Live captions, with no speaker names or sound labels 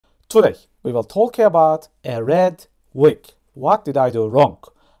Today, we will talk about a red week. What did I do wrong?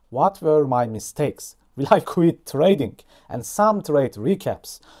 What were my mistakes? Will I quit trading? And some trade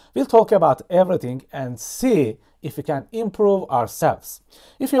recaps. We'll talk about everything and see if we can improve ourselves.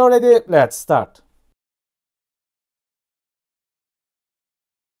 If you're ready, let's start.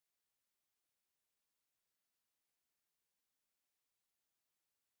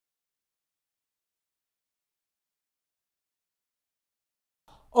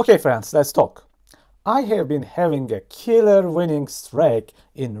 Okay friends, let's talk. I have been having a killer winning streak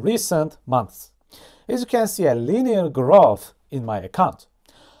in recent months. As you can see, a linear growth in my account.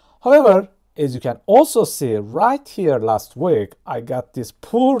 However, as you can also see right here last week, I got this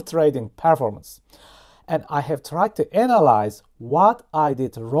poor trading performance. And I have tried to analyze what I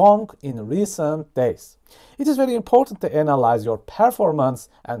did wrong in recent days. It is very important to analyze your performance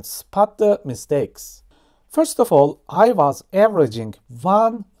and spot the mistakes. First of all, I was averaging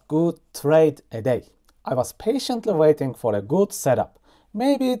one good trade a day. I was patiently waiting for a good setup,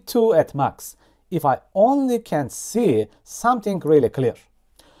 maybe two at max, if I only can see something really clear.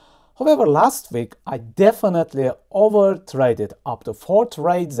 However, last week I definitely overtraded up to 4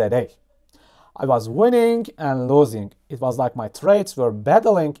 trades a day. I was winning and losing. It was like my trades were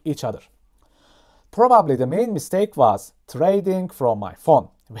battling each other. Probably the main mistake was trading from my phone.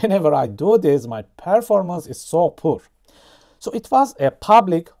 Whenever I do this, my performance is so poor. So it was a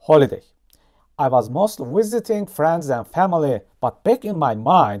public holiday. I was mostly visiting friends and family, but back in my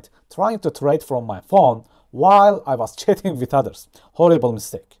mind, trying to trade from my phone while I was chatting with others. Horrible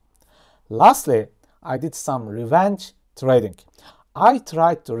mistake. Lastly, I did some revenge trading. I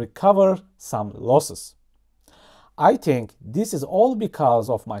tried to recover some losses. I think this is all because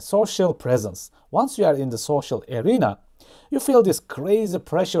of my social presence. Once you are in the social arena, you feel this crazy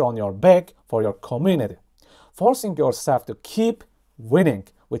pressure on your back for your community, forcing yourself to keep winning,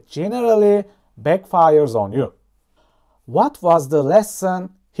 which generally backfires on you. What was the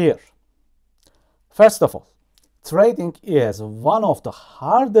lesson here? First of all, trading is one of the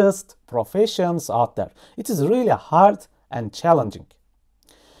hardest professions out there. It is really hard and challenging.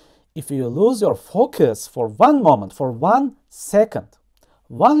 If you lose your focus for one moment, for 1 second,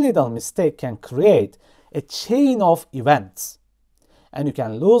 one little mistake can create a chain of events and you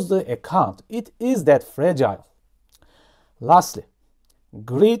can lose the account. It is that fragile. Lastly,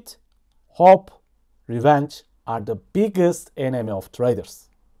 greed, hope, revenge are the biggest enemy of traders.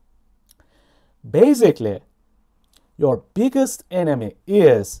 Basically, your biggest enemy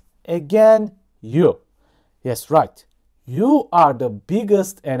is, again, you. Yes, right. You are the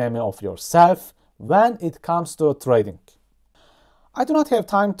biggest enemy of yourself when it comes to trading. I do not have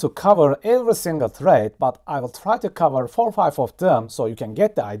time to cover every single trade, but I will try to cover 4 or 5 of them so you can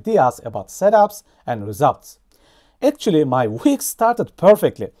get the ideas about setups and results. Actually, my week started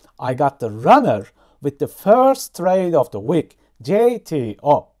perfectly. I got the runner with the first trade of the week,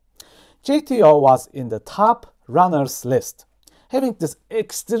 JTO. JTO was in the top runners list, having this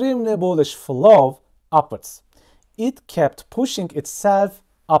extremely bullish flow upwards. It kept pushing itself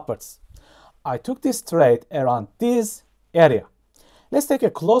upwards. I took this trade around this area. Let's take a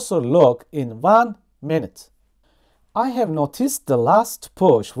closer look in 1 minute. I have noticed the last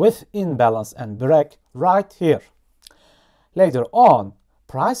push with imbalance and break right here. Later on,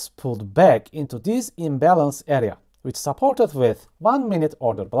 price pulled back into this imbalance area, which supported with 1 minute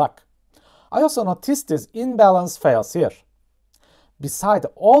order block. I also noticed this imbalance fails here. Beside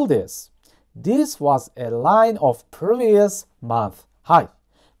all this was a line of previous month high,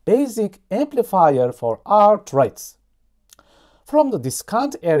 basic amplifier for our trades. From the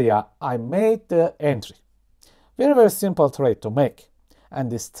discount area, I made the entry. Very simple trade to make. And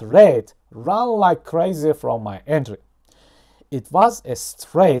this trade ran like crazy from my entry. It was a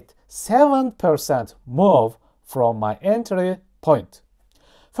straight 7% move from my entry point.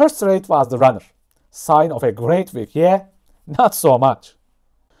 First trade was the runner. Sign of a great week, yeah? Not so much.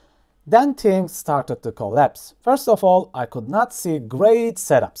 Then things started to collapse. First of all, I could not see great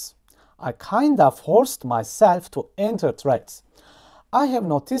setups. I kinda forced myself to enter trades. I have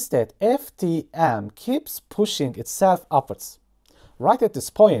noticed that FTM keeps pushing itself upwards. Right at this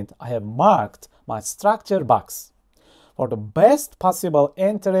point, I have marked my structure box for the best possible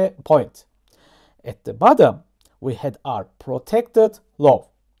entry point. At the bottom, we had our protected low.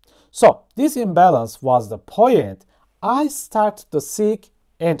 So this imbalance was the point I started to seek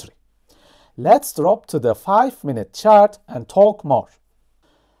entry. Let's drop to the 5-minute chart and talk more.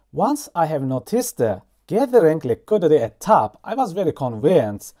 Once I have noticed the gathering liquidity at top, I was very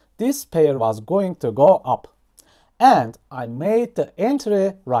convinced this pair was going to go up. And I made the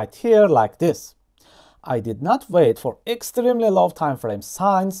entry right here like this. I did not wait for extremely low time frame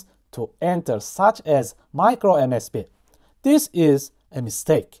signs to enter such as micro MSB. This is a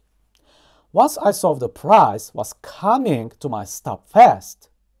mistake. Once I saw the price was coming to my stop fast,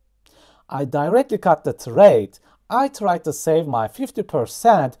 I directly cut the trade. I tried to save my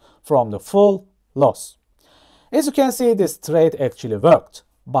 50% from the full loss. As you can see, this trade actually worked,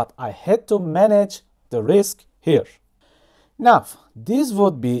 but I had to manage the risk here. Now, this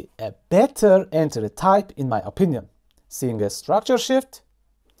would be a better entry type in my opinion, seeing a structure shift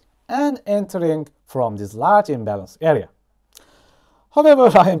and entering from this large imbalance area.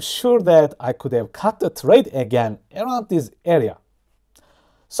 However, I am sure that I could have cut the trade again around this area.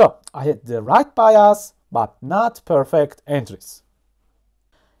 So, I had the right bias, but not perfect entries.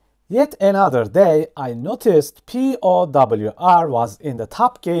 Yet another day, I noticed POWR was in the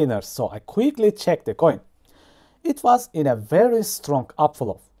top gainers, so I quickly checked the coin. It was in a very strong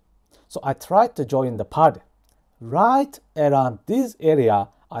upflow, so I tried to join the party. Right around this area,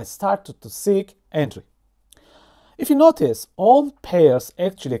 I started to seek entry. If you notice, all pairs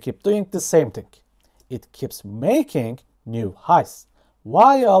actually keep doing the same thing. It keeps making new highs,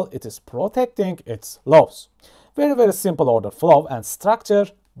 while it is protecting its lows. Very simple order flow and structure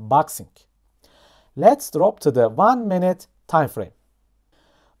boxing. Let's drop to the 1 minute time frame.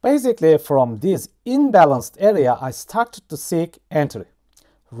 Basically, from this imbalanced area, I started to seek entry.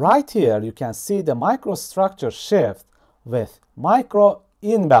 Right here, you can see the microstructure shift with micro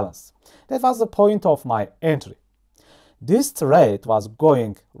imbalance. That was the point of my entry. This trade was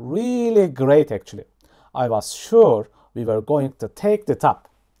going really great actually. I was sure we were going to take the top.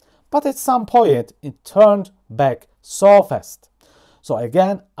 But at some point, it turned back so fast. So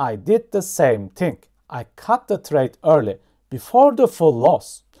again, I did the same thing. I cut the trade early, before the full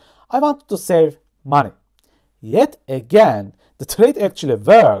loss. I wanted to save money. Yet again, the trade actually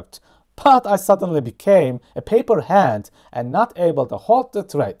worked, but I suddenly became a paper hand and not able to hold the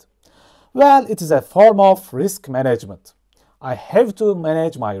trade. Well, it is a form of risk management. I have to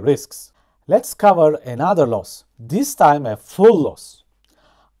manage my risks. Let's cover another loss, this time a full loss.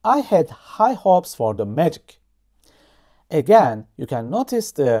 I had high hopes for the magic. Again, you can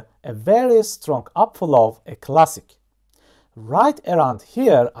notice a very strong upflow, a classic. Right around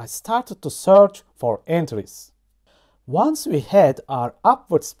here, I started to search for entries. Once we had our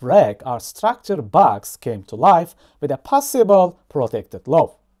upwards break, our structure box came to life with a possible protected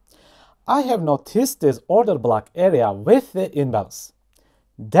low. I have noticed this order block area with the imbalance.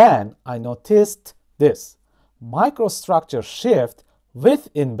 Then I noticed this microstructure shift with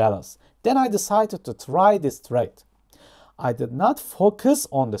imbalance. Then I decided to try this trade. I did not focus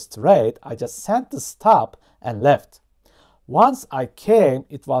on this trade, I just sent the stop and left. Once I came,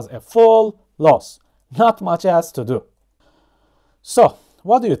 it was a full loss. Not much else to do. So,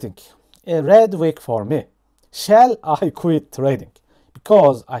 what do you think? A red week for me. Shall I quit trading?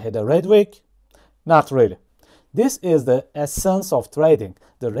 Because I had a red week? Not really. This is the essence of trading,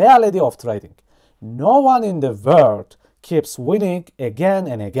 the reality of trading. No one in the world keeps winning again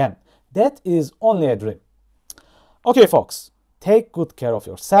and again. That is only a dream. Okay, folks, take good care of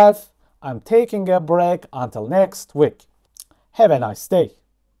yourself. I'm taking a break until next week. Have a nice day.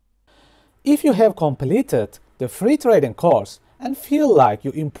 If you have completed the free trading course and feel like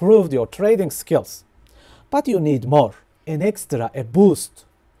you improved your trading skills, but you need more, an extra, a boost,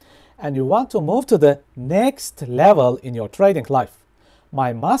 and you want to move to the next level in your trading life,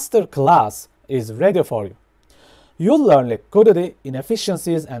 my masterclass is ready for you. You'll learn liquidity,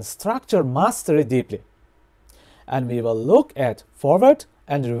 inefficiencies, and structure mastery deeply. And we will look at forward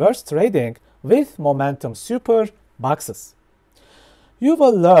and reverse trading with momentum super boxes. You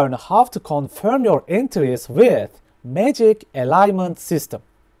will learn how to confirm your entries with magic alignment system.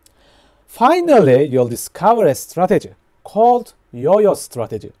 Finally, you'll discover a strategy called YOYO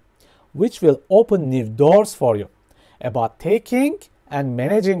strategy, which will open new doors for you about taking and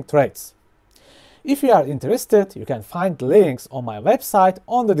managing trades. If you are interested, you can find links on my website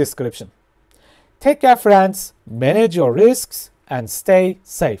on the description. Take care, friends, manage your risks, and stay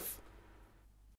safe.